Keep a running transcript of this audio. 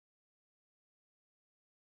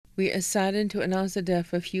We are saddened to announce the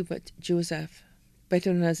death of Hubert Joseph,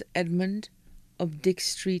 better known as Edmund of Dick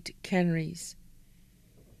Street, Canaries,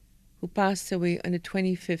 who passed away on the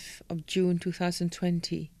 25th of June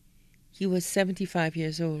 2020. He was 75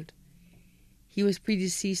 years old. He was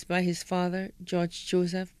predeceased by his father, George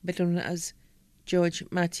Joseph, better known as George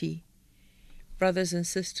Matty, brothers and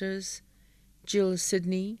sisters, Jill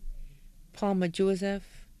Sidney, Palmer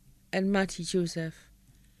Joseph, and Matty Joseph,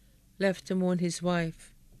 left to mourn his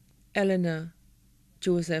wife, Eleanor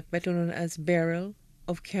Joseph, better known as Beryl,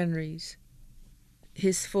 of Canaries,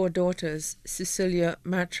 his 4 daughters, Cecilia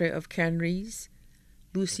Matre of Canaries,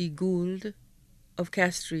 Lucy Gould of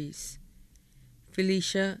Castries,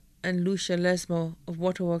 Felicia and Lucia Lesmore of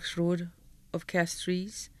Waterworks Road of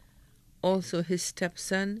Castries, also his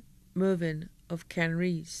stepson, Mervyn of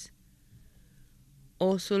Canaries.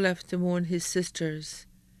 Also left to mourn his sisters,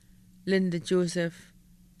 Linda Joseph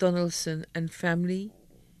Donaldson and family,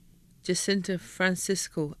 Jacinta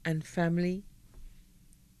Francisco and family,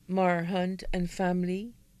 Mar Hunt and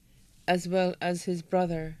family, as well as his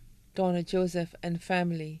brother, Donna Joseph and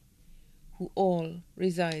family, who all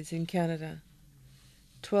resides in Canada.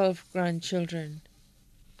 12 grandchildren: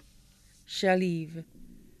 Shalive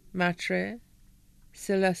Matre,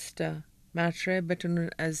 Celesta Matre, better known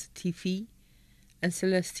as Tifi, and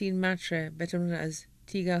Celestine Matre, better known as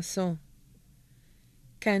Tigarson,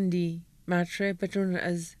 Candy Matre, better known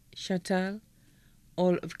as Chantal,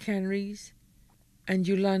 all of Canaries, and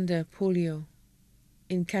Yolanda Polio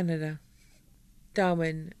in Canada.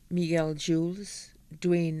 Darwin Miguel Jules,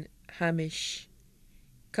 Dwayne Hamish,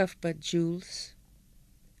 Cuthbert Jules,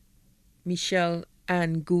 Michelle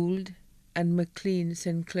Ann Gould, and McLean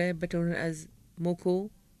Sinclair, better known as Moko,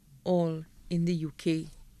 all in the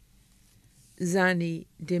UK. Zani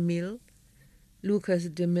DeMille, Lucas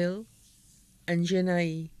DeMille, and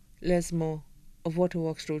Jenai Lesmore of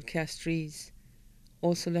Waterworks Road, Castries,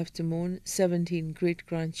 also left to mourn. 17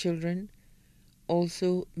 great-grandchildren,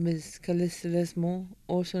 also Ms. Callista Lesmore,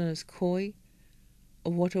 also known as Coy,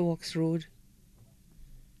 of Waterworks Road,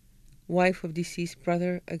 wife of deceased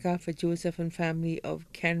brother Agatha Joseph and family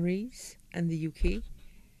of Canaries and the UK,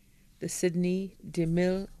 the Sydney,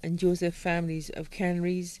 DeMille and Joseph families of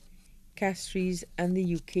Canaries, Castries and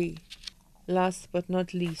the UK. Last but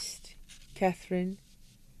not least, Catherine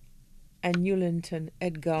and Newlinton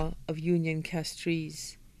Edgar of Union,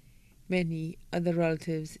 Castries. Many other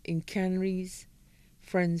relatives in Canaries,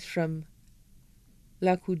 friends from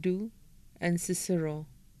Lacoudou and Cicero,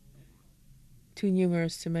 too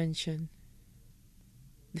numerous to mention.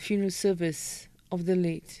 The funeral service of the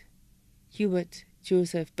late Hubert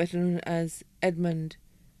Joseph, better known as Edmund,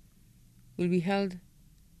 will be held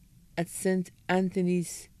at St.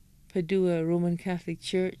 Anthony's Padua Roman Catholic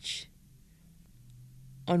Church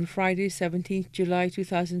on Friday, 17th July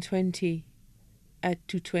 2020 at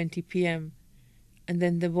 2:20 p.m. and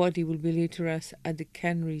then the body will be laid to rest at the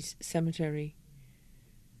Canaries Cemetery.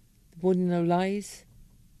 The body now lies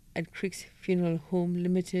at Crick's Funeral Home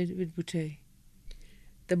Limited with Bouteille.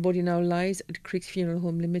 The body now lies at Crick's Funeral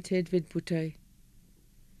Home Limited with Bouteille.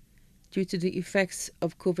 Due to the effects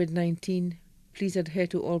of COVID-19, please adhere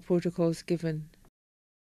to all protocols given.